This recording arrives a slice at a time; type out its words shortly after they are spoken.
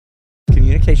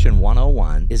Communication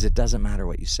 101 is it doesn't matter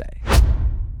what you say.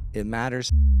 It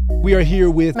matters. We are here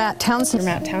with Matt Townsend.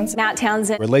 Matt Townsend. Matt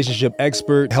Townsend. relationship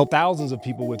expert, helped thousands of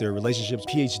people with their relationships.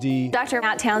 PhD. Dr.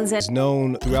 Matt Townsend. Is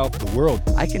known throughout the world.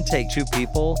 I can take two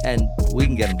people and we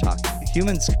can get them talking.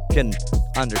 Humans can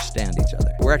understand each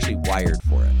other. We're actually wired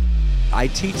for it. I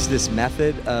teach this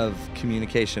method of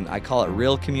communication. I call it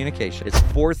real communication. It's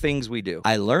 4 things we do.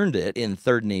 I learned it in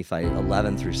 3 Nephi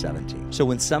 11 through 17. So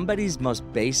when somebody's most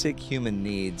basic human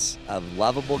needs of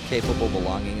lovable, capable,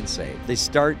 belonging, and safe, they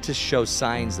start to show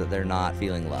signs that they're not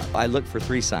feeling love. I look for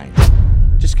 3 signs.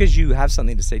 Just because you have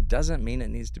something to say doesn't mean it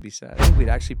needs to be said. I think we'd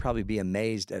actually probably be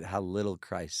amazed at how little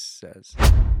Christ says.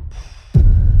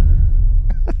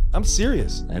 I'm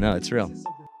serious. I know, it's real.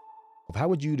 How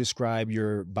would you describe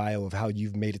your bio of how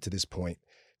you've made it to this point?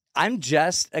 I'm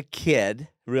just a kid,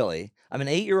 really. I'm an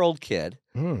 8-year-old kid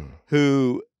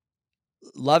who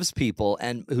loves people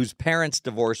and whose parents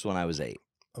divorced when I was 8.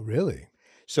 Oh, really?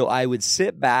 So I would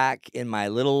sit back in my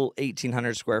little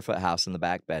 1,800 square foot house in the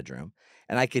back bedroom,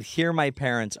 and I could hear my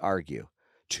parents argue.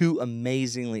 2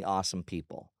 amazingly awesome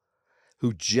people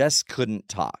who just couldn't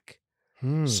talk.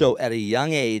 So at a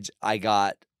young age, I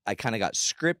kind of got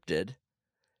scripted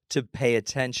to pay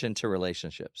attention to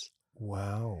relationships.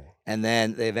 Wow. And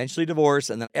then they eventually divorced,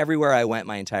 and then everywhere I went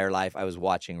my entire life, I was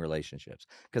watching relationships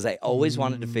because I always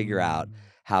wanted to figure out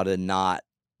how to not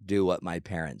do what my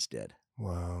parents did.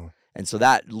 Wow. And so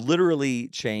that literally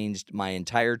changed my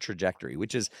entire trajectory,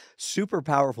 which is super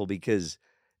powerful because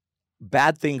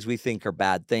bad things we think are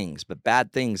bad things, but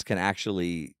bad things can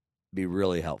actually be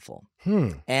really helpful.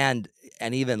 And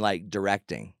even like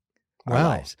directing our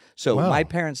lives. So my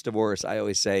parents' divorce, I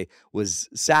always say, was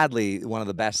sadly one of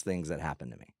the best things that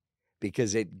happened to me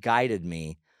because it guided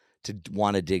me to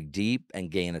want to dig deep and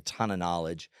gain a ton of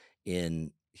knowledge in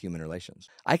human relations.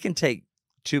 I can take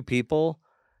 2 people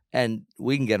and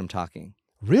we can get them talking.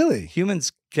 Really?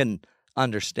 Humans can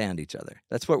understand each other.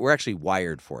 That's what we're actually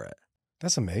wired for it.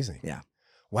 That's amazing. Yeah.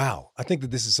 Wow. I think that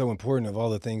this is so important of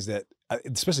all the things that,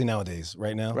 especially nowadays,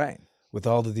 right now. Right. With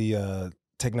all of the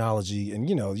technology and,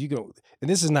 you go, and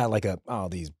this is not like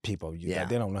these people, they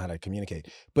don't know how to communicate,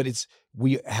 but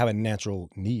we have a natural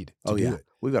need to do it.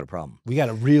 We've got a problem. We got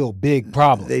a real big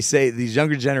problem. They say these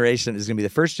younger generation is going to be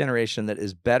the first generation that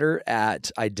is better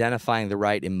at identifying the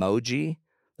right emoji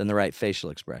than the right facial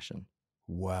expression.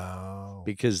 Wow.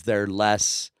 Because they're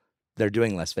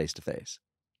doing less face-to-face.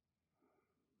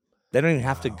 They don't even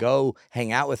have to go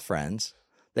hang out with friends.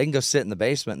 They can go sit in the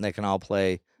basement and they can all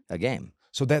play a game.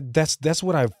 So that's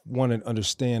what I want to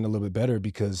understand a little bit better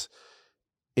because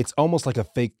it's almost like a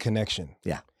fake connection.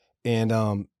 Yeah.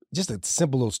 And just a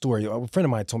simple little story. A friend of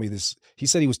mine told me this. He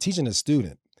said he was teaching a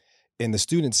student, and the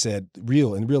student said,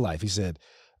 in real life, he said,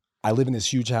 I live in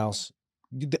this huge house,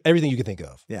 everything you can think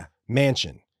of. Yeah.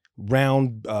 Mansion,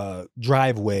 round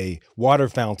driveway, water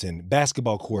fountain,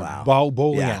 basketball court,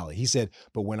 bowling alley. He said,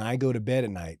 but when I go to bed at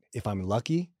night, if I'm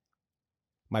lucky,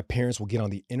 my parents will get on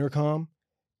the intercom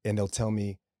and they'll tell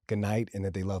me good night and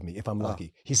that they love me if I'm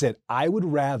lucky. He said, I would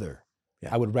rather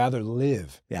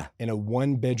live in a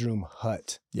 1-bedroom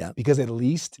hut. Yeah. Because at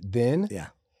least then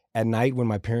at night when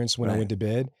my parents, when I went to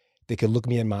bed, they could look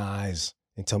me in my eyes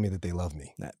and tell me that they love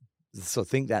me. So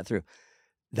think that through.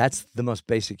 That's the most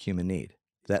basic human need,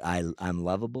 that I'm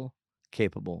lovable,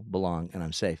 capable, belong, and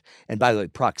I'm safe. And by the way,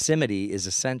 proximity is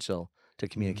essential to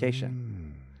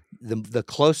communication. The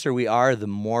closer we are, the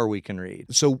more we can read.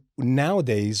 So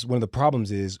nowadays, one of the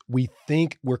problems is we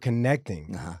think we're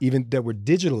connecting, even that we're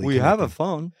digitally We connecting. have a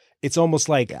phone. It's almost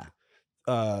like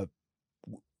it's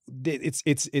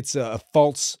a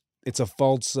false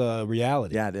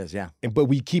reality. Yeah, it is. Yeah. But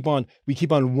we keep on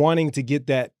wanting to get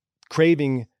that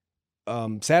craving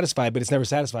satisfied, but it's never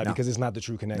satisfied because it's not the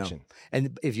true connection. No.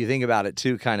 And if you think about it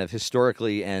too, kind of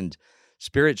historically and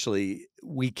spiritually,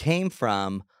 we came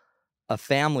from a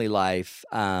family life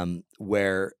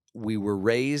where we were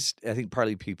raised, I think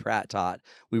partly P. Pratt taught,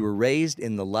 we were raised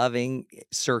in the loving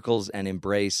circles and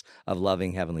embrace of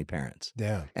loving heavenly parents.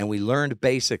 Yeah. And we learned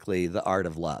basically the art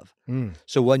of love.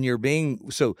 So when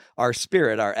so our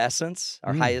spirit, our essence,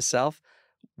 our highest self,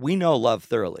 we know love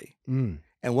thoroughly.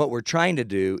 And what we're trying to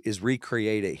do is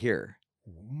recreate it here.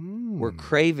 We're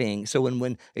craving. So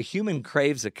when a human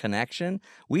craves a connection,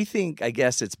 we think, I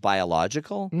guess, it's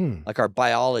biological. Like our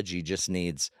biology just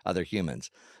needs other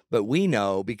humans. But we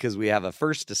know, because we have a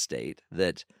first estate,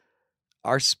 that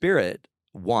our spirit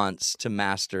wants to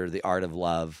master the art of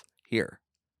love here.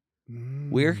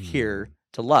 We're here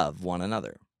to love one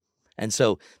another. And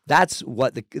so that's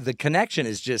what the connection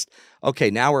is. Just, okay,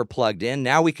 now we're plugged in.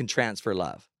 Now we can transfer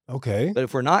love. Okay. But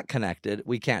if we're not connected,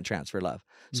 we can't transfer love.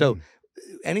 So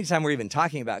anytime we're even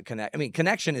talking about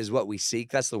connection is what we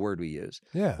seek. That's the word we use.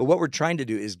 Yeah. But what we're trying to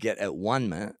do is get at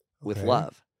one-ment with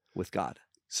love, with God.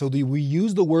 So we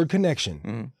use the word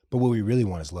connection, but what we really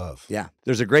want is love. Yeah.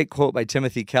 There's a great quote by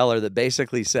Timothy Keller that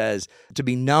basically says, to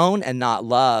be known and not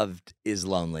loved is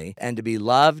lonely, and to be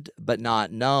loved but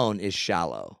not known is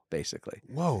shallow, basically.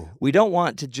 Whoa. We don't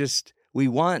want to just, we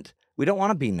don't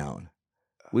want to be known.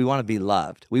 We want to be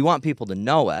loved. We want people to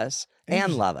know us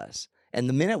and love us. And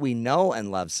the minute we know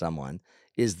and love someone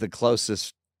is the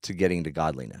closest to getting to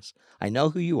godliness. I know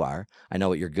who you are. I know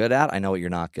what you're good at. I know what you're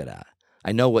not good at.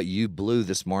 I know what you blew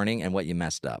this morning and what you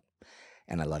messed up.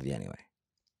 And I love you anyway.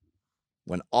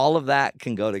 When all of that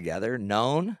can go together,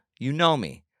 known, you know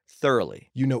me thoroughly.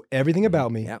 You know everything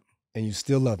about me, Yep. and you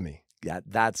still love me. Yeah,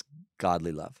 that's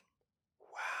godly love.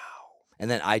 Wow.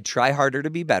 And then I try harder to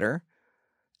be better,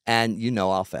 and you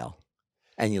know I'll fail,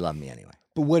 and you love me anyway.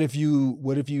 But what if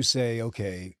you say,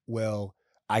 okay, well,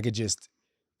 I could just,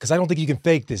 because I don't think you can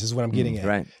fake this, is what I'm getting at.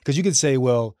 Right. Because you could say,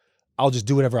 well, I'll just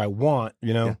do whatever I want,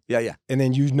 you know? Yeah. And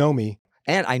then you know me.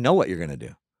 And I know what you're going to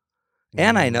do.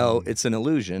 And I know it's an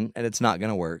illusion and it's not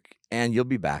going to work, and you'll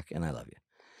be back, and I love you.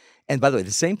 And by the way,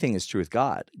 the same thing is true with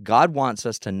God. God wants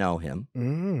us to know him.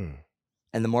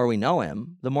 And the more we know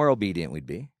him, the more obedient we'd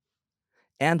be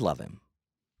and love him.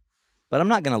 But I'm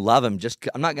not going to love him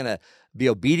I'm not going to be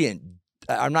obedient.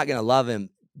 I'm not going to love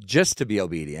him just to be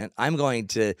obedient. I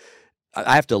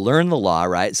have to learn the law,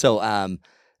 right? So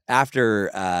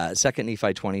after 2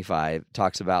 Nephi 25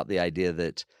 talks about the idea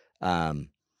that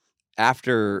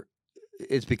after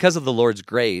it's because of the Lord's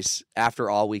grace, after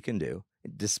all we can do,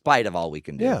 despite of all we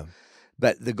can do. Yeah.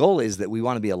 But the goal is that we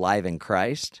want to be alive in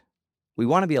Christ. We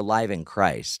want to be alive in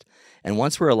Christ. And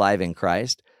once we're alive in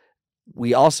Christ,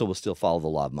 we also will still follow the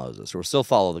law of Moses, or we'll still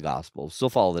follow the gospel, still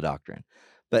follow the doctrine.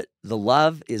 But the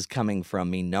love is coming from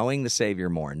me knowing the Savior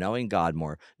more, knowing God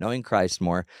more, knowing Christ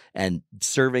more, and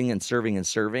serving and serving and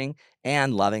serving,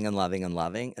 and loving and loving and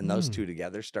loving. And those two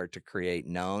together start to create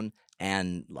known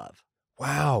and love.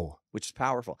 Wow. Which is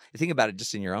powerful. You think about it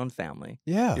just in your own family.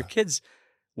 Yeah. Your kids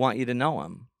want you to know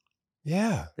them.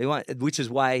 Yeah. Which is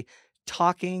why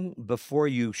talking before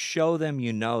you show them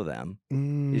you know them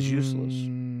is useless.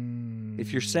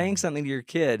 If you're saying something to your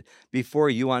kid before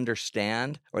you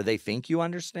understand, or they think you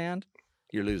understand,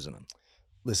 you're losing them.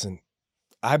 Listen,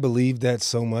 I believe that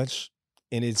so much,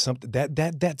 and it's something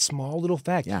that small little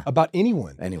fact about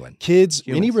anyone, kids,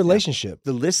 humans, any relationship.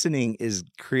 The listening is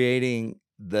creating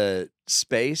the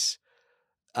space.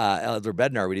 Elder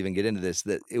Bednar would even get into this,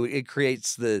 that it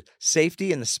creates the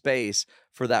safety and the space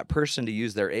for that person to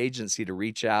use their agency to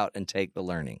reach out and take the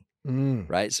learning,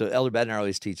 right? So Elder Bednar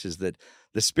always teaches that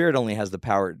the Spirit only has the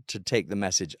power to take the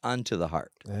message unto the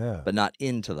heart, but not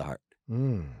into the heart.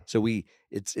 So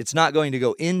it's not going to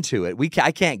go into it.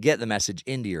 I can't get the message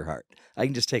into your heart. I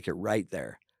can just take it right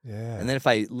there. Yeah. And then if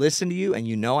I listen to you and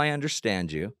you know I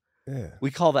understand you,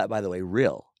 we call that, by the way,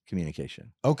 real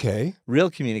communication. Okay. Real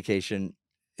communication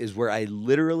is where I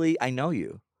know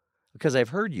you because I've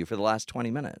heard you for the last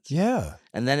 20 minutes. Yeah.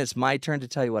 And then it's my turn to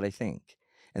tell you what I think.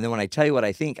 And then when I tell you what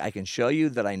I think, I can show you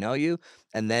that I know you.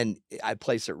 And then I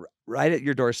place it right at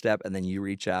your doorstep, and then you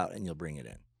reach out and you'll bring it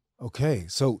in. Okay.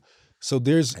 So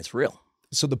it's real.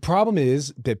 So the problem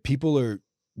is that people are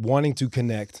wanting to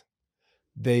connect.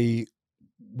 They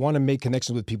want to make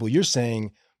connections with people. You're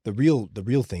saying the real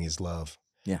thing is love.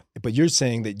 Yeah. But you're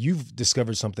saying that you've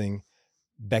discovered something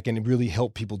that can really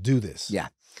help people do this. Yeah.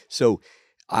 So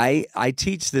I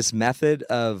teach this method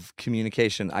of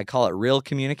communication. I call it real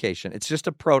communication. It's just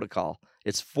a protocol.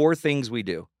 It's 4 things we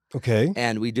do. Okay.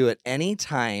 And we do it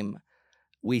anytime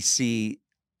we see,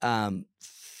 I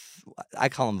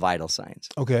call them vital signs.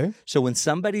 Okay. So when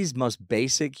somebody's most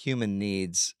basic human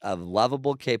needs of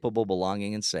lovable, capable,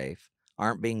 belonging, and safe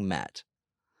aren't being met,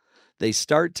 they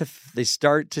start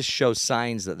to show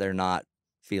signs that they're not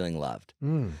feeling loved.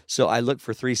 So I look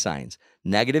for 3 signs.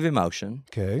 Negative emotion.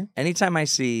 Okay. Anytime I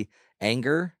see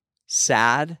anger,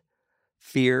 sad,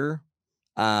 fear,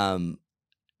 lonely,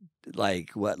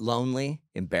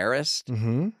 embarrassed,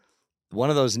 one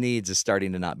of those needs is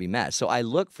starting to not be met. So I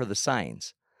look for the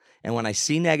signs. And when I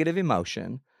see negative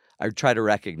emotion, I try to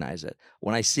recognize it.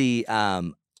 When I see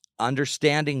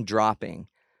understanding dropping,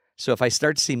 so if I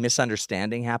start to see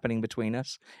misunderstanding happening between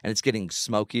us and it's getting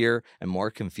smokier and more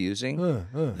confusing,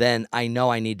 then I know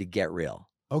I need to get real.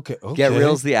 Okay. Get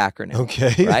real is the acronym.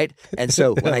 Okay. Right? And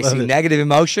so when I see negative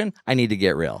emotion, I need to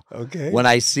get real. Okay. When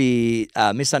I see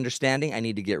misunderstanding, I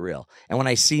need to get real. And when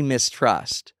I see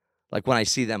mistrust, like when I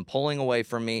see them pulling away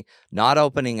from me, not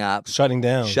opening up, shutting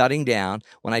down,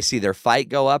 when I see their fight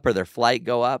go up or their flight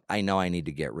go up, I know I need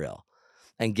to get real.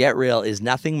 And get real is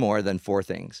nothing more than 4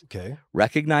 things. Okay.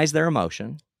 Recognize their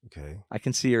emotion. Okay. I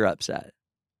can see you're upset.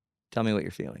 Tell me what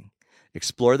you're feeling.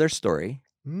 Explore their story.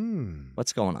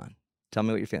 What's going on? Tell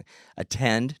me what you're feeling.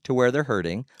 Attend to where they're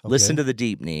hurting. Okay. Listen to the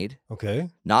deep need. Okay.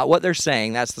 Not what they're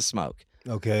saying. That's the smoke.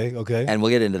 Okay. Okay. And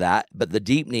we'll get into that. But the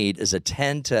deep need is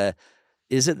attend to,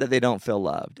 is it that they don't feel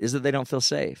loved? Is it they don't feel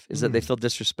safe? Is it they feel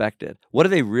disrespected? What are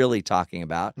they really talking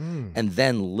about? And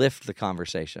then lift the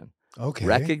conversation. Okay.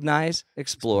 Recognize,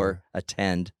 explore,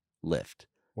 attend, lift.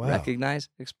 Wow. Recognize,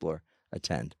 explore,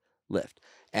 attend, lift.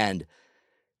 And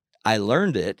I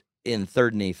learned it in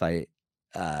 3rd Nephi,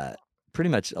 pretty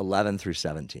much 11 through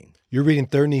 17. You're reading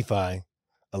 3rd Nephi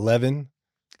 11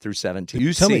 through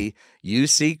 17. You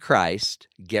see Christ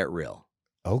get real.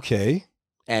 Okay.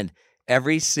 And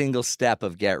every single step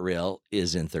of get real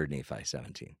is in 3rd Nephi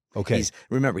 17. Okay.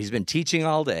 Remember, he's been teaching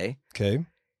all day. Okay.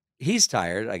 He's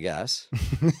tired, I guess.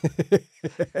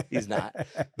 He's not.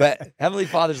 But Heavenly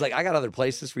Father's like, I got other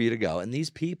places for you to go. And these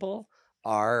people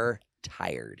are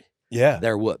tired. Yeah.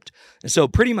 They're whooped. And so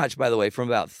pretty much, by the way, from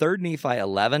about 3rd Nephi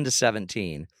 11 to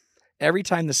 17, every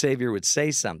time the Savior would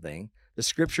say something, the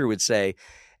scripture would say,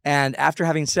 and after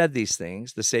having said these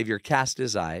things, the Savior cast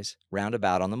his eyes round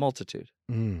about on the multitude.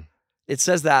 It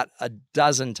says that a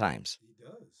dozen times. He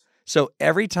does. So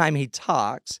every time he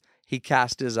talks, he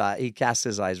casts his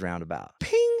eyes round about.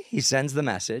 Ping! He sends the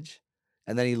message,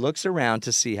 and then he looks around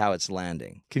to see how it's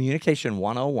landing. Communication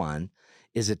 101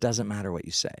 is it doesn't matter what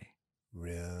you say.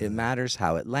 Really? It matters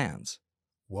how it lands.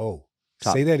 Whoa.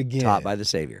 Say that again. Taught by the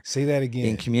Savior. Say that again.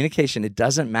 In communication, it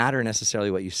doesn't matter necessarily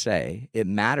what you say. It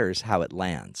matters how it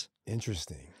lands.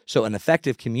 Interesting. So an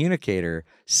effective communicator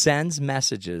sends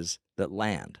messages that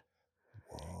land.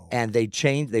 Whoa. And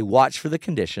they watch for the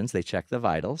conditions, they check the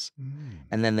vitals,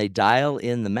 and then they dial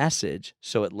in the message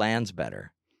so it lands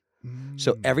better.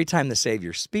 So every time the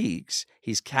Savior speaks,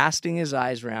 he's casting his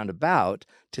eyes round about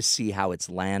to see how it's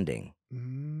landing.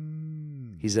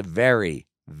 He's a very,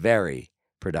 very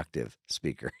productive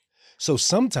speaker. So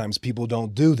sometimes people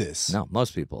don't do this. No,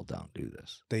 most people don't do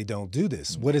this. They don't do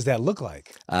this. What does that look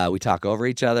like? We talk over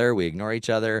each other. We ignore each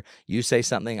other. You say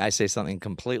something, I say something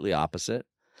completely opposite.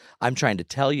 I'm trying to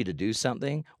tell you to do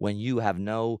something when you have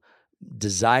no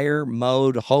desire,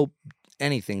 mode, hope,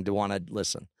 anything to want to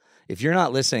listen. If you're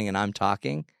not listening and I'm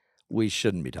talking, we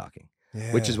shouldn't be talking.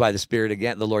 Yeah. Which is why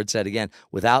the Lord said again,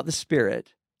 without the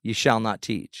Spirit, you shall not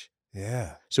teach.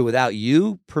 Yeah. So without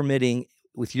you permitting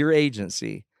with your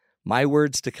agency my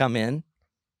words to come in,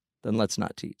 then let's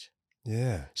not teach.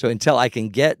 Yeah. So until I can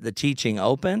get the teaching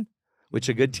open, which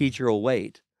a good teacher will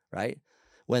wait, right?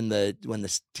 When the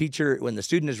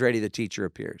student is ready, the teacher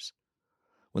appears.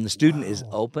 When the student is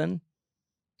open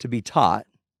to be taught,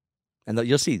 and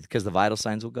you'll see because the vital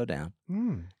signs will go down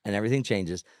and everything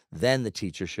changes, then the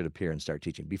teacher should appear and start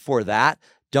teaching. Before that,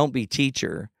 don't be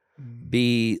teacher,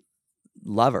 be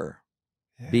lover,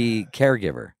 be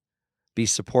caregiver, be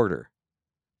supporter,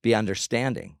 be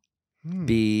understanding,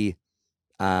 be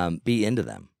into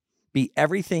them, be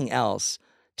everything else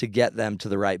to get them to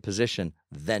the right position,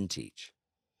 then teach.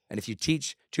 And if you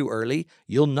teach too early,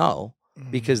 you'll know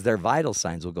because their vital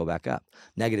signs will go back up.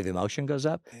 Negative emotion goes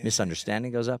up,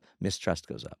 misunderstanding goes up, mistrust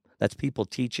goes up. That's people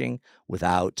teaching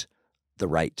without the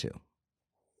right to. Wow.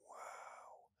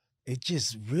 It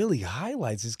just really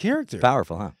highlights his character.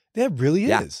 Powerful, huh? That really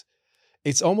is.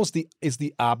 It's almost the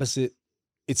opposite.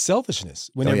 It's selfishness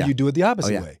whenever you do it the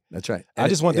opposite way. That's right. I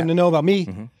just want them to know about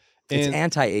me. It's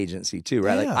anti-agency too,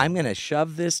 right? Like I'm going to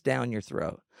shove this down your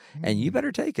throat and you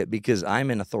better take it because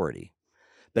I'm in authority.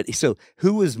 But so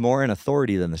who was more in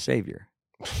authority than the Savior?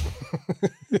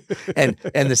 and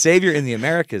the Savior in the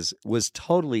Americas was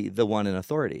totally the one in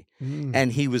authority.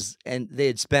 And they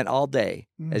had spent all day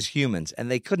as humans and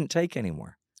they couldn't take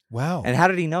anymore. Wow. And how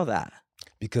did he know that?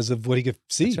 Because of what he could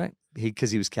see. That's right.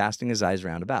 Because he was casting his eyes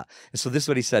round about. And so this is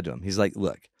what he said to him. He's like,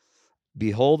 look,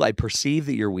 behold, I perceive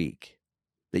that you're weak,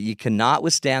 that you cannot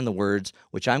withstand the words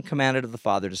which I'm commanded of the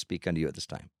Father to speak unto you at this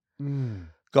time.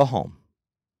 Go home.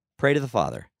 Pray to the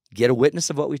Father. Get a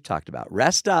witness of what we've talked about.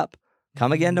 Rest up.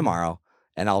 Come again tomorrow,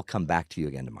 and I'll come back to you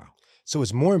again tomorrow. So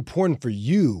it's more important for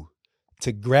you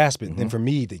to grasp it than for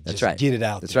me to just get it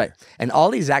out there. That's right. And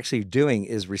all he's actually doing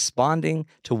is responding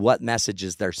to what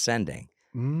messages they're sending.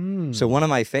 So one of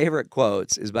my favorite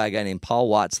quotes is by a guy named Paul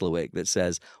Watzlawick that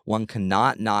says, one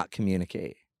cannot not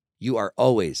communicate. You are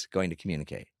always going to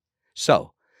communicate.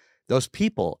 So those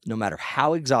people, no matter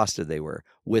how exhausted they were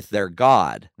with their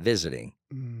God visiting,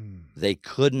 they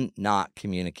couldn't not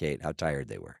communicate how tired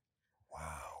they were.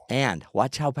 Wow. And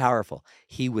watch how powerful.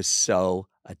 He was so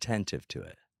attentive to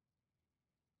it.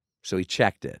 So he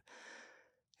checked it.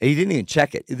 He didn't even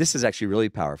check it. This is actually really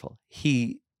powerful.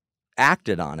 He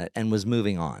acted on it and was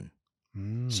moving on.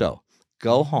 So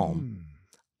go home.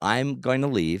 I'm going to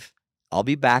leave. I'll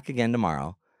be back again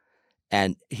tomorrow.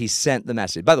 And he sent the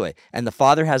message. By the way, and the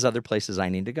Father has other places I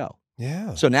need to go.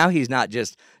 Yeah. So now he's not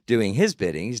just doing his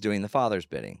bidding, he's doing the Father's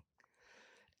bidding.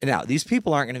 And now, these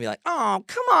people aren't going to be like, oh,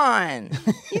 come on,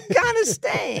 you got to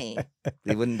stay.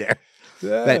 They wouldn't dare.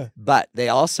 Yeah. But they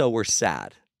also were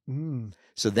sad.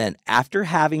 So then after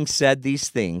having said these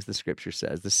things, the scripture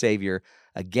says, the Savior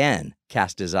again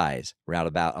cast his eyes round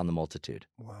about on the multitude.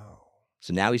 Wow.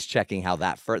 So now he's checking how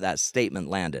that statement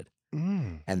landed.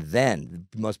 And then,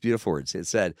 the most beautiful words, it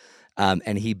said,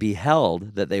 and he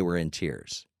beheld that they were in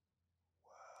tears.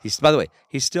 By the way,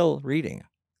 he's still reading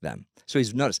them. So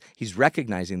he's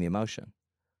recognizing the emotion.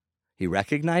 He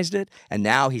recognized it, and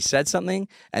now he said something,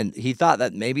 and he thought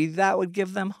that maybe that would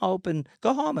give them hope and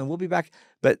go home and we'll be back.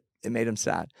 But it made him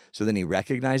sad. So then he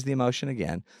recognized the emotion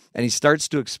again, and he starts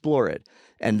to explore it.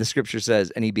 And the scripture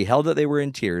says, and he beheld that they were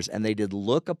in tears, and they did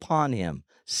look upon him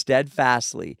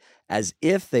steadfastly, as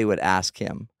if they would ask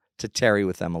him to tarry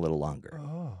with them a little longer.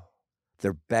 Oh.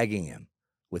 They're begging him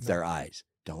with their eyes,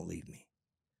 don't leave me.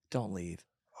 Don't leave.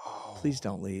 Please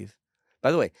don't leave.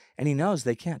 By the way, and he knows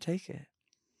they can't take it.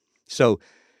 So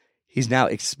he's now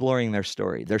exploring their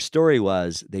story. Their story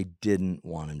was they didn't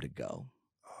want him to go.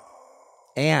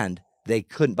 And they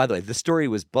couldn't. By the way, the story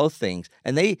was both things.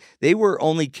 And they were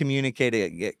only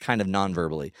communicating it kind of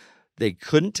non-verbally. They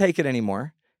couldn't take it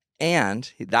anymore. And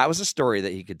that was a story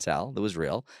that he could tell that was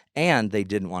real. And they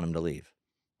didn't want him to leave.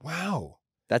 Wow.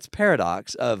 That's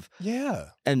paradox of. Yeah.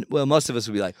 And well, most of us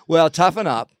would be like, well, toughen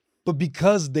up. But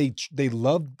because they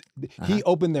loved, he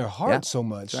opened their heart so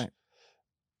much. That's right.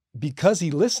 Because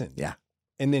he listened. Yeah.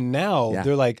 And then now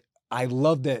they're like, I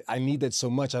love that. I need that so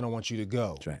much. I don't want you to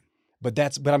go. That's right.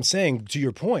 But I'm saying, to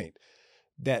your point,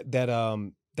 that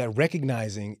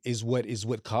recognizing is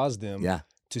what caused them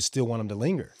to still want him to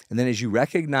linger. And then as you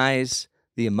recognize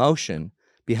the emotion,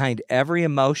 behind every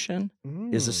emotion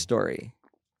is a story.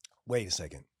 Wait a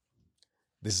second.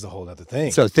 This is a whole other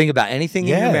thing. So think about anything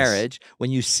in your marriage. When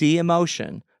you see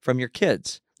emotion from your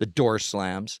kids, the door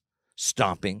slams,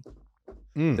 stomping,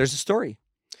 there's a story.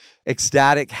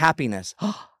 Ecstatic happiness.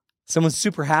 Someone's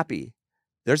super happy.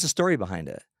 There's a story behind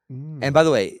it. And by the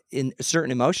way, in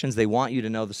certain emotions, they want you to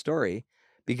know the story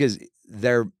because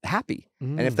they're happy.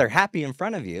 And if they're happy in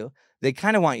front of you, they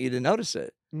kind of want you to notice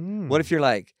it. What if you're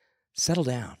like, settle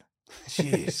down?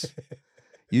 Jeez.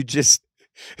 You just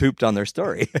pooped on their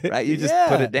story, right? You just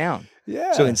put it down.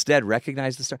 Yeah. So instead,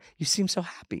 recognize the story. You seem so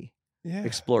happy. Yeah.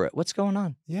 Explore it. What's going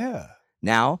on? Yeah.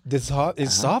 Now. It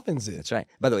softens it. That's right.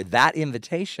 By the way, that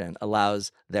invitation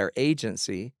allows their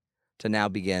agency to now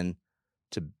begin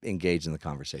to engage in the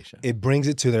conversation. It brings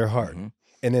it to their heart.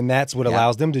 And then that's what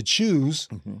allows them to choose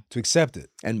to accept it.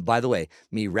 And by the way,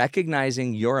 me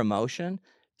recognizing your emotion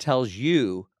tells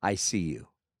you, I see you.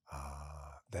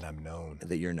 That I'm known.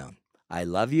 That you're known. I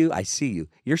love you. I see you.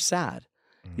 You're sad.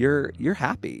 You're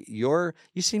happy. You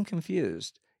seem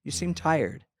confused. You seem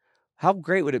tired. How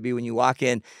great would it be when you walk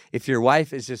in, if your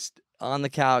wife is just on the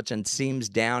couch and seems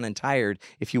down and tired,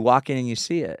 if you walk in and you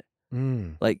see it,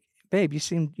 like, babe, you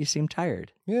seem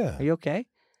tired. Yeah. Are you okay?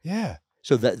 Yeah.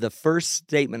 So the first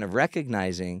statement of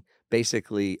recognizing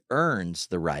basically earns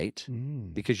the right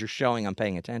because you're showing I'm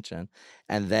paying attention.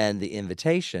 And then the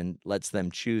invitation lets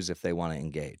them choose if they want to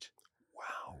engage.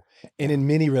 Wow. And in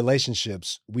many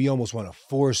relationships, we almost want to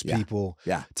force people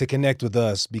to connect with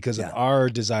us because of our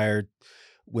desire,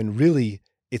 when really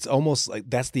it's almost like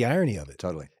that's the irony of it.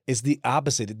 Totally. It's the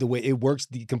opposite. The way it works,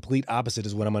 the complete opposite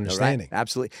is what I'm understanding. Right.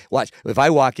 Absolutely. Watch. If I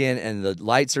walk in and the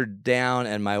lights are down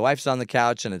and my wife's on the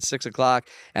couch and it's 6 o'clock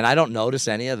and I don't notice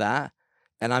any of that,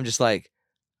 and I'm just like,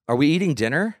 are we eating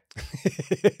dinner?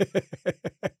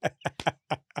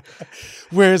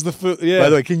 Where's the food? Yeah. By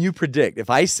the way, can you predict, if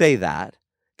I say that,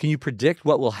 can you predict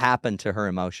what will happen to her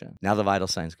emotion? Now the vital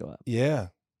signs go up. Yeah.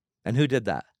 And who did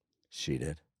that? She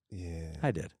did. Yeah.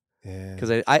 I did. Yeah.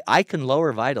 Because I can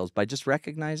lower vitals by just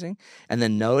recognizing and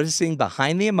then noticing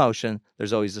behind the emotion,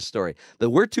 there's always a story. But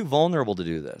we're too vulnerable to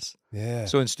do this. Yeah.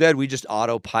 So instead, we just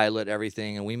autopilot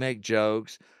everything and we make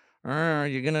jokes.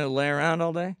 You're going to lay around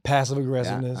all day? Passive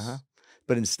aggressiveness. Yeah,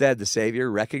 But instead, the Savior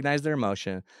recognized their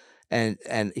emotion, and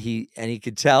he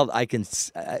could tell.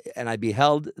 And I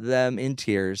beheld them in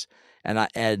tears,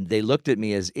 and they looked at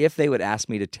me as if they would ask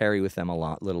me to tarry with them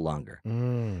a little longer.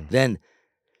 Then,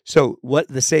 so what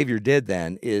the Savior did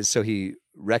then is, so he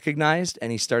recognized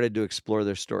and he started to explore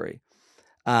their story.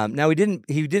 Now he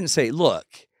didn't say, look,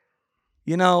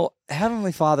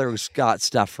 Heavenly Father's got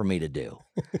stuff for me to do.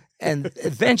 And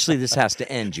eventually this has to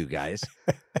end, you guys.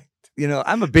 You know,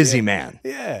 I'm a busy man.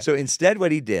 Yeah. So instead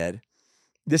what he did,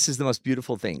 this is the most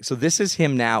beautiful thing. So this is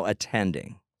him now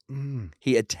attending.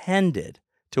 He attended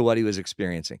to what he was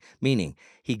experiencing, meaning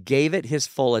he gave it his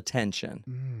full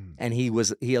attention, and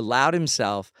he allowed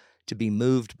himself to be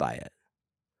moved by it.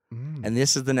 And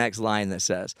this is the next line that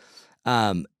says,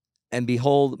 and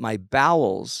behold, my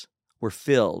bowels were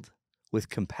filled with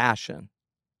compassion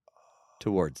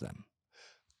towards them.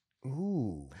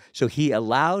 Ooh. So he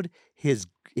allowed his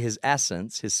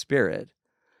essence, his spirit,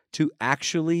 to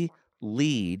actually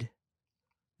lead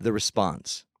the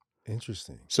response.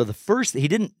 Interesting. So he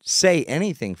didn't say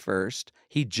anything first.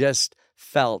 He just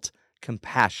felt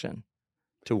compassion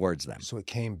towards them. So it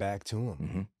came back to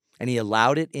him. And he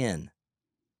allowed it in.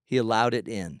 He allowed it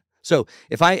in. So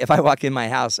if I walk in my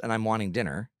house and I'm wanting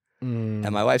dinner, and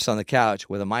my wife's on the couch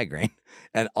with a migraine,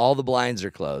 and all the blinds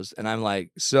are closed, and I'm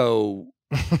like, so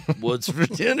what's for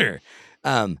dinner?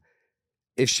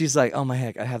 If she's like, oh my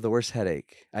heck, I have the worst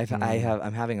headache.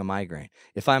 I'm having a migraine.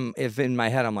 If in my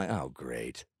head I'm like, oh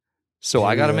great, so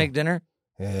I got to make dinner.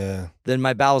 Yeah. Then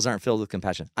my bowels aren't filled with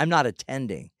compassion. I'm not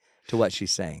attending to what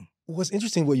she's saying. What's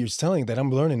interesting, what you're telling that I'm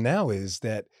learning now is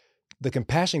that the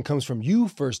compassion comes from you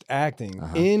first acting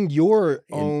in your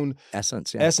own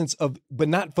essence of, but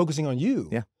not focusing on you.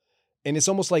 Yeah. And it's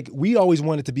almost like we always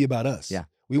want it to be about us. Yeah.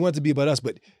 We want it to be about us.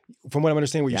 But from what I'm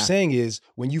understanding, what you're saying is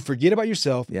when you forget about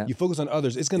yourself, you focus on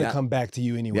others, it's going to come back to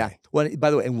you anyway. Yeah. Well, by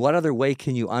the way, in what other way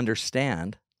can you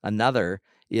understand another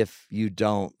if you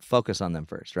don't focus on them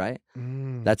first, right?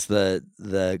 That's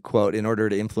the quote, in order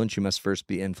to influence, you must first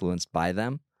be influenced by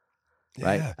them.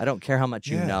 Right? I don't care how much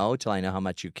you know till I know how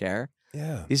much you care.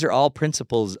 Yeah. These are all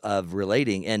principles of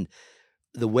relating. And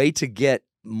the way to get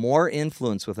more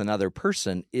influence with another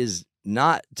person is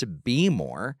not to be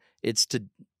more, it's to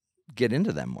get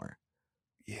into them more.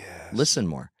 Yes. Listen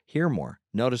more, hear more,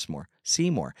 notice more, see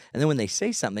more. And then when they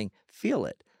say something, feel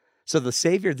it. So the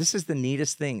Savior, this is the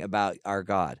neatest thing about our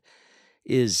God,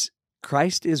 is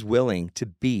Christ is willing to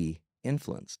be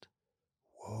influenced.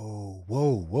 Whoa,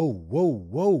 whoa, whoa, whoa,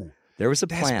 whoa. There was a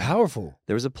plan. That's powerful.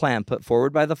 There was a plan put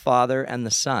forward by the Father and the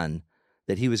Son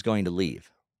that he was going to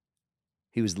leave.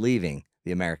 He was leaving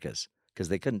the Americas because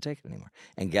they couldn't take it anymore.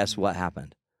 And guess what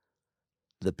happened?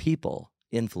 The people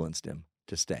influenced him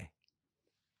to stay.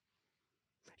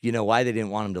 You know why they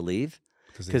didn't want him to leave?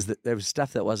 Because there was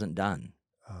stuff that wasn't done.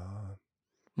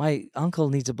 My uncle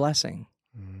needs a blessing.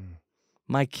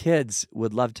 My kids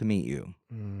would love to meet you.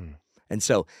 And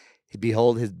so,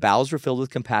 behold, his bowels were filled with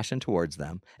compassion towards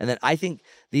them. And then I think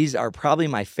these are probably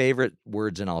my favorite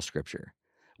words in all Scripture,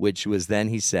 which was then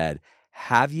he said,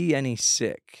 have ye any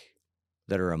sick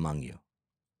that are among you?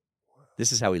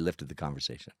 This is how he lifted the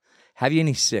conversation. Have ye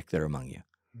any sick that are among you?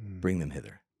 Bring them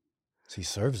hither. So he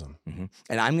serves them.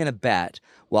 And I'm going to bet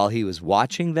while he was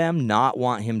watching them not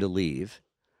want him to leave,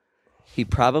 he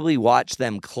probably watched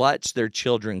them clutch their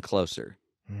children closer.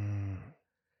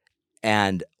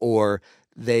 Or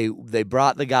they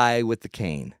brought the guy with the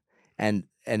cane, and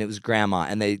it was grandma,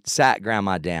 and they sat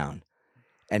grandma down,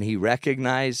 and he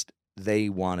recognized they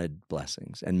wanted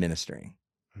blessings and ministering.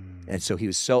 And so he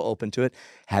was so open to it.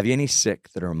 Have you any sick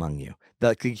that are among you?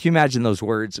 Can you imagine those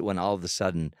words when all of a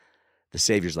sudden the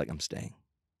Savior's like, I'm staying.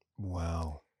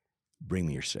 Wow. Bring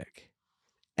me your sick.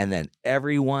 And then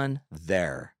everyone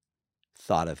there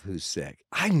thought of who's sick.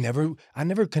 I never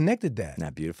connected that. Isn't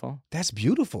that beautiful? That's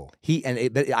beautiful.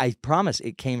 But I promise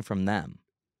it came from them.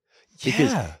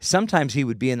 Because sometimes he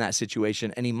would be in that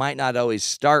situation and he might not always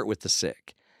start with the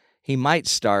sick. He might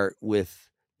start with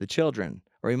the children,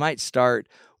 or he might start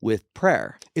with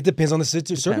prayer. It depends on the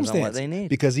circumstance. On what they need.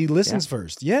 Because he listens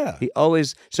first. Yeah.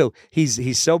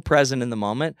 He's so present in the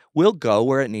moment, we'll go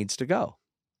where it needs to go.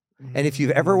 And if you've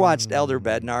ever watched Elder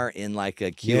Bednar in like a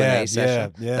Q&A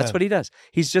session, that's what he does.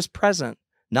 He's just present,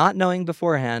 not knowing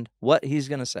beforehand what he's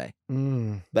going to say.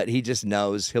 But he just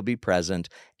knows he'll be present,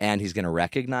 and he's going to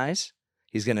recognize,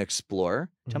 he's going to explore.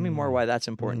 Tell me more why that's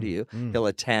important to you. He'll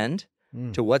attend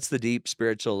to what's the deep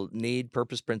spiritual need,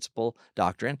 purpose, principle,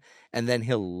 doctrine, and then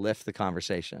he'll lift the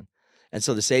conversation. And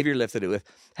so the Savior lifted it with,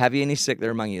 have you any sick that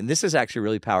are among you? And this is actually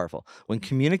really powerful. When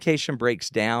communication breaks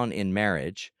down in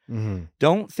marriage,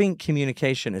 don't think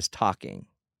communication is talking.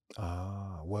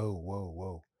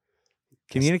 Whoa.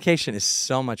 Communication is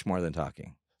so much more than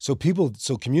talking. So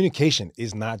communication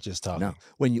is not just talking. No.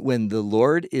 When the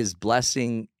Lord is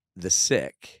blessing the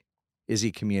sick, is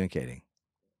he communicating?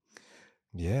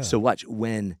 Yeah. So watch,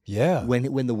 when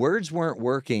the words weren't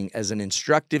working as an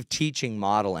instructive teaching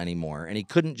model anymore, and he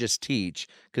couldn't just teach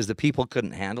because the people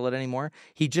couldn't handle it anymore,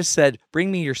 he just said,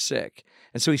 bring me your sick.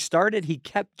 And so he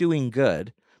kept doing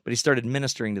good, but he started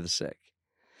ministering to the sick.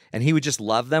 And he would just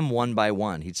love them one by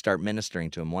one. He'd start ministering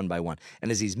to them one by one.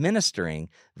 And as he's ministering,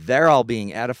 they're all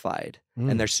being edified.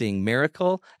 And they're seeing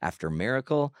miracle after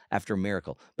miracle after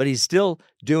miracle. But he's still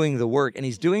doing the work, and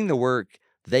he's doing the work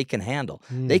they can handle.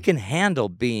 They can handle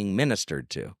being ministered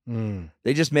to.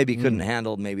 They just maybe couldn't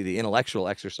handle maybe the intellectual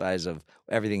exercise of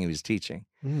everything he was teaching.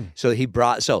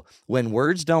 So when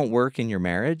words don't work in your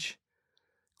marriage,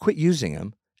 quit using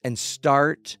them and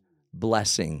start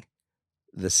blessing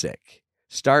the sick.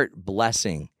 Start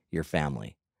blessing your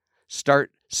family.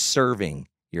 Start serving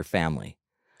your family.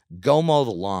 Go mow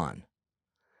the lawn.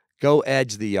 Go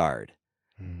edge the yard.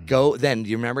 Go. Then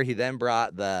you remember he then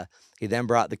brought the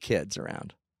kids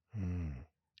around,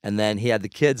 and then he had the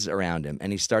kids around him,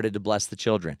 and he started to bless the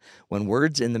children. When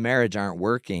words in the marriage aren't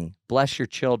working, bless your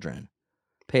children.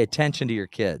 Pay attention to your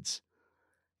kids.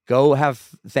 Go have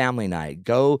family night.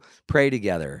 Go pray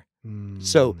together.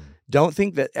 So don't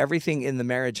think that everything in the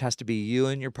marriage has to be you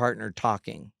and your partner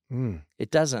talking. It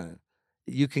doesn't.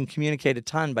 You can communicate a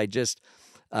ton by just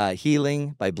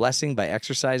healing, by blessing, by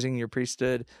exercising your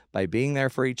priesthood, by being there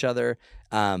for each other.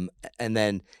 And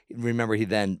then, remember, he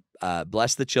then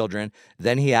blessed the children.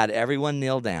 Then he had everyone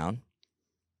kneel down.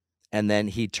 And then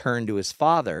he turned to his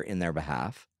father in their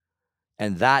behalf.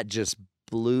 And that just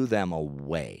blew them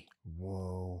away.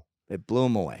 Whoa. It blew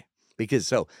them away. Because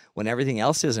so when everything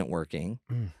else isn't working,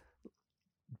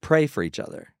 pray for each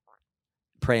other.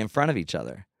 Pray in front of each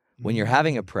other. When you're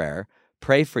having a prayer,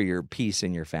 pray for your peace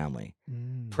in your family.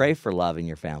 Pray for love in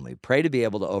your family. Pray to be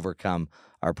able to overcome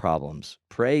our problems.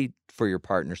 Pray for your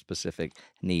partner-specific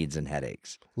needs and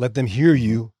headaches. Let them hear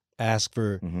you ask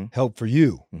for help for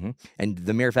you. And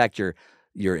the mere fact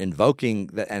you're invoking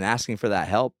and asking for that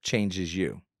help changes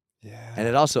you. Yeah. And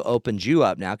it also opens you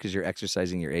up now because you're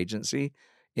exercising your agency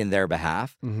in their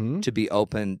behalf to be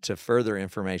open to further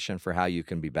information for how you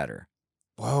can be better.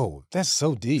 Whoa, that's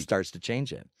so deep. Starts to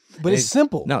change it. But it's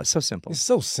simple. No, it's so simple. It's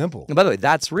so simple. And by the way,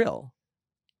 that's real.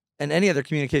 And any other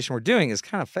communication we're doing is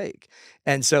kind of fake.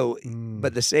 And so,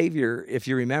 but the Savior, if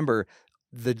you remember,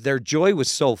 their joy was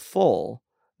so full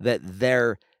and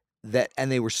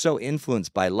they were so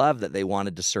influenced by love that they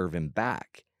wanted to serve him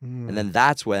back. And then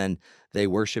that's when they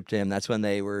worshiped him. That's when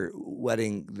they were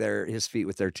wetting his feet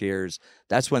with their tears.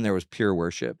 That's when there was pure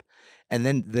worship. And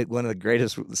then one of the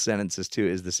greatest sentences too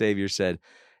is the Savior said,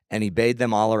 and he bade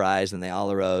them all arise, and they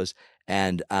all arose.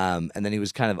 And then he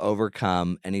was kind of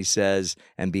overcome, and he says,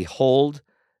 and behold,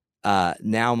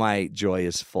 now my joy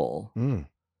is full.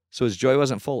 So his joy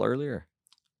wasn't full earlier.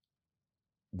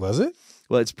 Was it?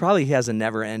 Well, it's probably he has a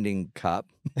never-ending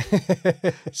cup.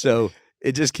 So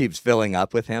it just keeps filling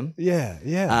up with him. Yeah,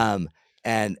 yeah.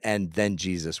 And then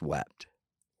Jesus wept.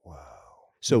 Wow.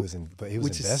 So he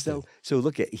was invested. So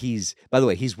look at by the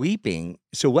way, he's weeping.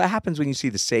 So what happens when you see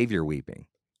the Savior weeping?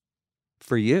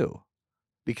 For you,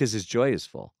 because his joy is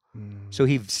full. So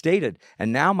he stated,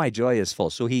 and now my joy is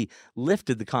full. So he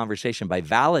lifted the conversation by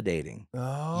validating.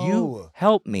 You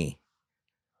helped me.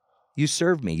 You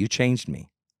served me. You changed me.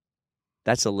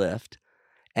 That's a lift.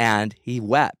 And he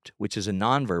wept, which is a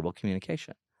nonverbal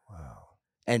communication. Wow.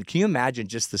 And can you imagine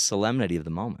just the solemnity of the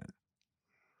moment?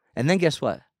 And then guess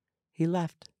what? He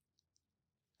left.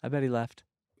 I bet he left.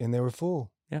 And they were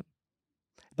full. Yep.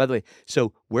 By the way,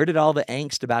 so where did all the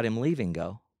angst about him leaving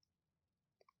go?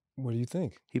 What do you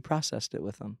think? He processed it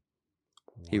with them.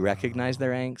 Wow. He recognized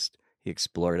their angst. He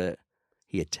explored it.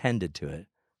 He attended to it.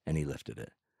 And he lifted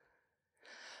it.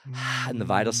 And the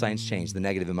vital signs changed. The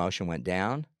negative emotion went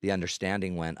down. The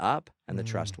understanding went up. And the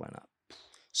trust went up.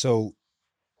 So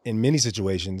in many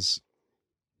situations,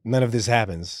 none of this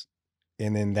happens.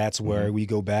 And then that's where we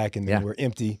go back and then we're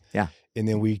empty. Yeah. And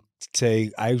then we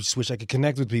say, I just wish I could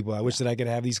connect with people. I wish that I could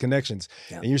have these connections.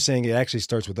 Yeah. And you're saying it actually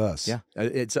starts with us. Yeah.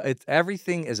 It's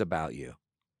everything is about you.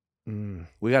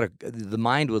 The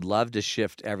mind would love to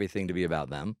shift everything to be about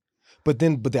them. But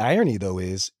the irony though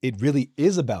is it really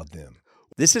is about them.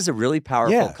 This is a really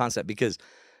powerful concept because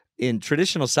in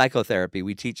traditional psychotherapy,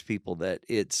 we teach people that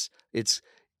it's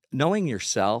knowing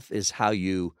yourself is how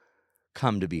you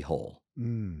come to be whole.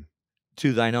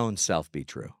 To thine own self be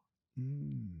true.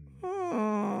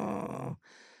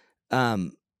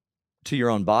 To your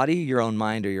own body, your own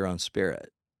mind, or your own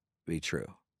spirit be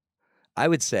true. I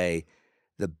would say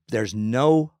there is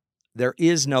no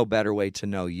better way to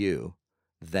know you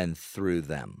than through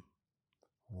them.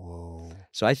 Whoa.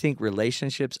 So I think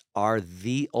relationships are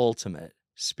the ultimate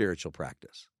spiritual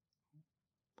practice,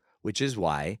 which is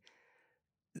why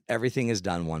everything is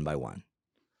done one by one,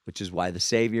 which is why the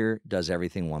Savior does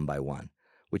everything one by one,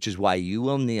 which is why you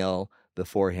will kneel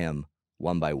before him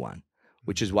one by one,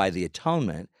 which is why the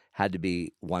atonement had to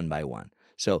be one by one.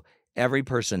 So every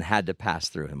person had to pass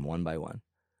through him one by one.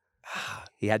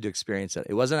 He had to experience it.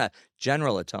 It wasn't a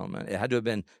general atonement. It had to have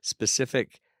been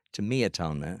specific to me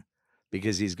atonement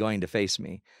because he's going to face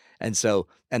me. And so,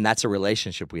 and that's a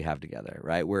relationship we have together,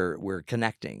 right? We're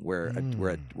connecting. We're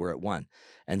at one.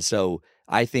 And so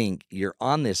I think you're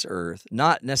on this earth,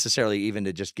 not necessarily even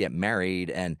to just get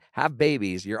married and have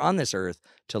babies. You're on this earth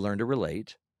to learn to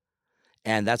relate.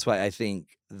 And that's why I think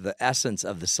the essence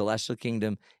of the celestial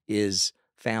kingdom is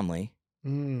family,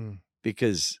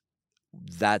 because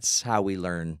that's how we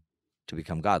learn to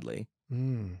become godly,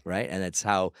 right? And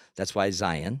that's why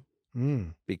Zion,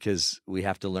 because we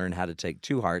have to learn how to take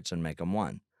two hearts and make them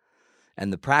one.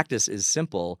 And the practice is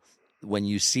simple. When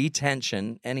you see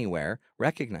tension anywhere,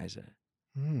 recognize it.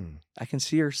 I can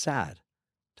see you're sad.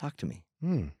 Talk to me.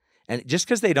 And just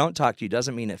because they don't talk to you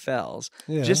doesn't mean it fails.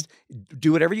 Yeah. Just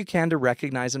do whatever you can to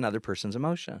recognize another person's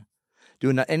emotion.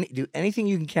 Do anything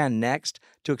you can next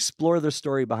to explore the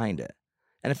story behind it.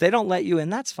 And if they don't let you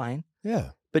in, that's fine. Yeah.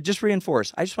 But just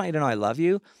reinforce. I just want you to know I love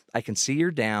you. I can see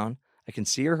you're down. I can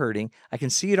see you're hurting. I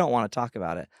can see you don't want to talk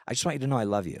about it. I just want you to know I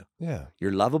love you. Yeah.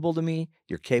 You're lovable to me.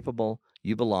 You're capable.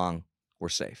 You belong. We're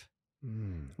safe.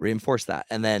 Reinforce that.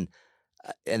 And then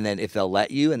if they'll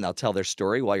let you and they'll tell their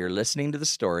story while you're listening to the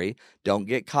story, don't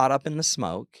get caught up in the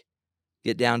smoke.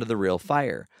 Get down to the real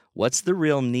fire. What's the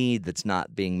real need that's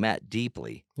not being met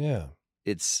deeply? Yeah.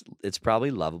 It's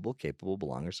probably lovable, capable,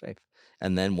 belong, or safe.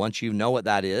 And then once you know what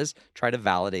that is, try to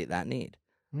validate that need.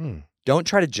 Don't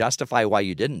try to justify why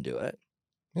you didn't do it.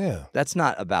 Yeah. That's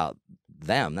not about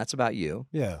them. That's about you.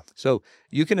 Yeah. So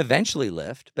you can eventually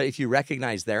lift, but if you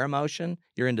recognize their emotion,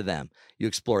 you're into them. You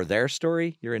explore their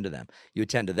story, you're into them. You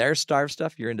attend to their starved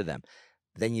stuff, you're into them.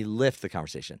 Then you lift the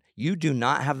conversation. You do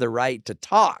not have the right to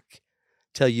talk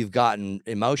till you've gotten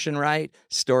emotion right,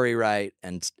 story right,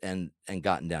 and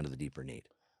gotten down to the deeper need.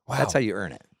 Wow. That's how you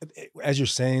earn it. As you're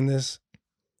saying this,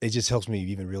 it just helps me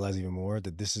even realize even more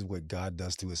that this is what God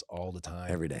does to us all the time.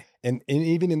 Every day. And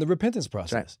even in the repentance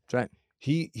process. That's right.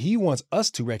 He wants us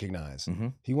to recognize.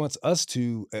 He wants us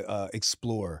to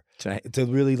explore, to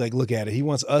really look at it. He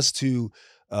wants us to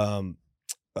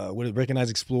recognize,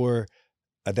 explore,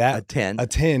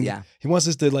 attend. Yeah. He wants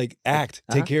us to act,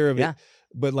 take care of it,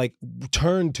 but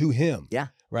turn to him. Yeah.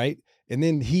 Right. And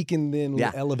then he can then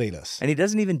elevate us. And he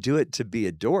doesn't even do it to be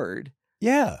adored.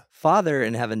 Yeah. Father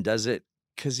in heaven does it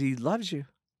because he loves you.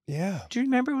 Yeah. Do you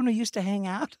remember when we used to hang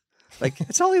out?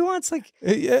 That's all he wants.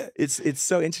 Yeah. It's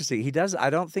so interesting. He does. I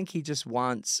don't think he just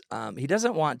wants. He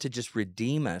doesn't want to just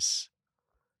redeem us.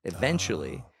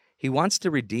 Eventually, he wants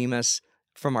to redeem us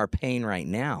from our pain right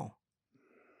now.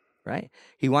 Right?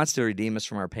 He wants to redeem us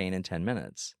from our pain in 10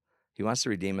 minutes. He wants to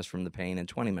redeem us from the pain in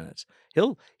 20 minutes.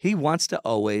 He wants to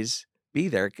always be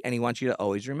there, and he wants you to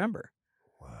always remember.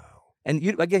 Wow. And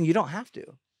you don't have to.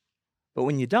 But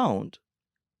when you don't,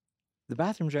 the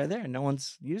bathroom's right there and no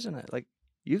one's using it.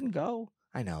 You can go.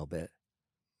 I know, but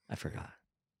I forgot.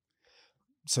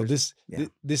 So this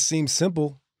seems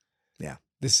simple. Yeah.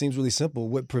 This seems really simple.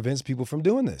 What prevents people from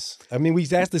doing this? I mean, we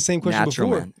asked the same question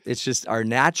before. Man. It's just our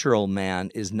natural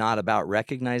man is not about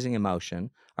recognizing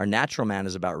emotion. Our natural man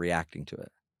is about reacting to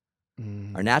it.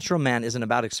 Our natural man isn't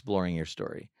about exploring your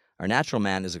story. Our natural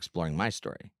man is exploring my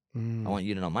story. I want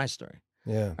you to know my story.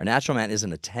 Yeah. Our natural man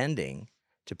isn't attending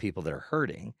to people that are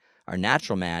hurting. Our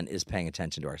natural man is paying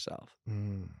attention to ourselves.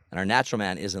 And our natural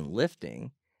man isn't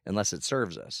lifting unless it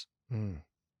serves us.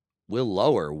 We'll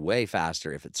lower way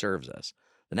faster if it serves us.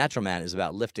 The natural man is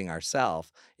about lifting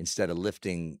ourselves instead of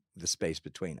lifting the space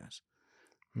between us.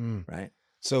 Right?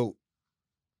 So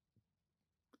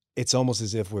it's almost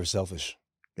as if we're selfish.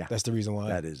 Yeah. That's the reason why.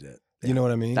 That is it. Yeah. You know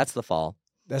what I mean? That's the fall.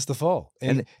 That's the fall.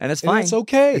 And it's fine. And it's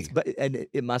okay.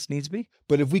 It must needs be.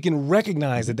 But if we can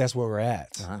recognize that that's where we're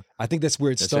at, I think that's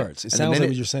where it starts. It sounds like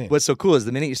what you're saying. What's so cool is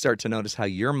the minute you start to notice how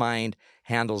your mind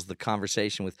handles the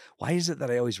conversation with, why is it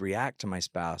that I always react to my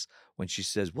spouse when she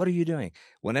says, what are you doing?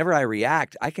 Whenever I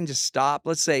react, I can just stop.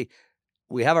 Let's say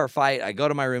we have our fight. I go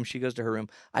to my room. She goes to her room.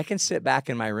 I can sit back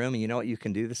in my room, and you know what you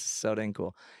can do? This is so dang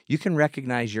cool. You can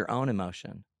recognize your own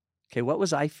emotion. Okay, what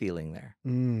was I feeling there?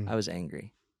 I was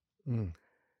angry.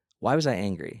 Why was I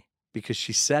angry? Because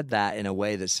she said that in a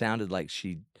way that sounded like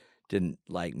she didn't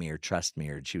like me or trust me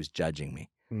or she was judging me.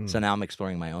 So now I'm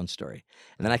exploring my own story.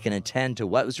 And then I can attend to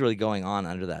what was really going on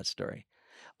under that story.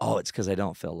 Oh, it's because I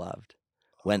don't feel loved.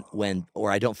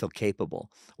 Or I don't feel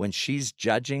capable. When she's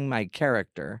judging my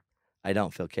character, I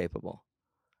don't feel capable.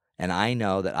 And I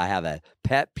know that I have a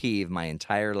pet peeve my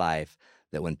entire life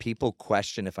that when people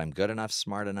question if I'm good enough,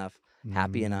 smart enough,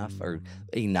 happy enough, or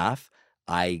enough,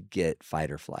 I get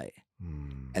fight or flight.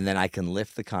 And then I can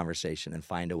lift the conversation and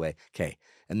find a way. Okay,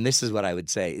 and this is what I would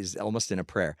say is almost in a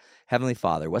prayer. Heavenly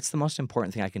Father, what's the most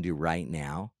important thing I can do right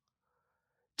now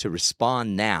to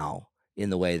respond now in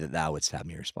the way that thou wouldst have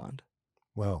me respond?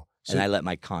 Well, and I let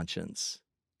my conscience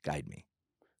guide me.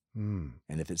 And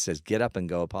if it says, get up and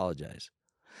go apologize,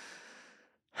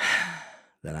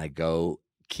 then I go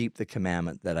keep the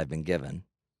commandment that I've been given,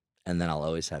 and then I'll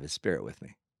always have his Spirit with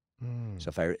me.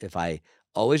 So if I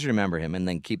always remember him and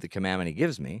then keep the commandment he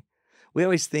gives me, we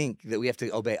always think that we have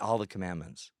to obey all the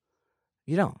commandments.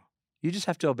 You don't. You just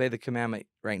have to obey the commandment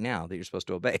right now that you're supposed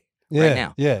to obey right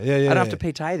now. Yeah. I don't have to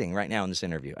pay tithing right now in this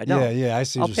interview. I don't. Yeah, I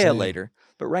see. I'll pay it later.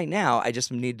 But right now, I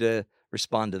just need to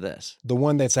respond to this. The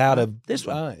one that's out of this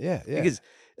one. Yeah.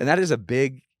 And that is a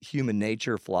big human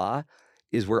nature flaw,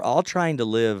 is we're all trying to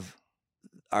live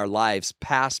our lives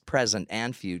past, present,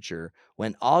 and future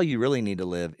when all you really need to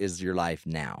live is your life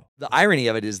now. The irony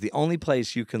of it is the only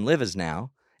place you can live is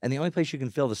now, and the only place you can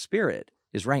feel the Spirit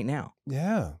is right now.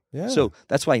 Yeah. So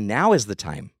that's why now is the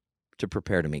time to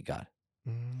prepare to meet God.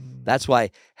 That's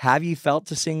why, have you felt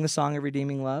to sing the song of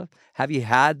redeeming love? Have you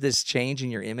had this change in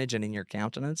your image and in your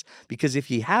countenance? Because if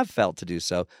you have felt to do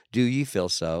so, do you feel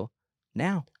so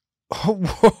now?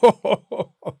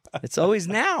 It's always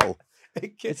now.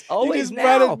 It's always you just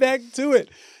now. brought it back to it.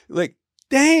 Like,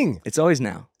 dang. It's always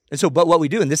now. And so, but what we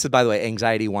do, and this is, by the way,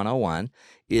 Anxiety 101,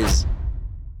 is...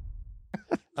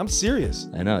 I'm serious.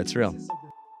 I know, it's real.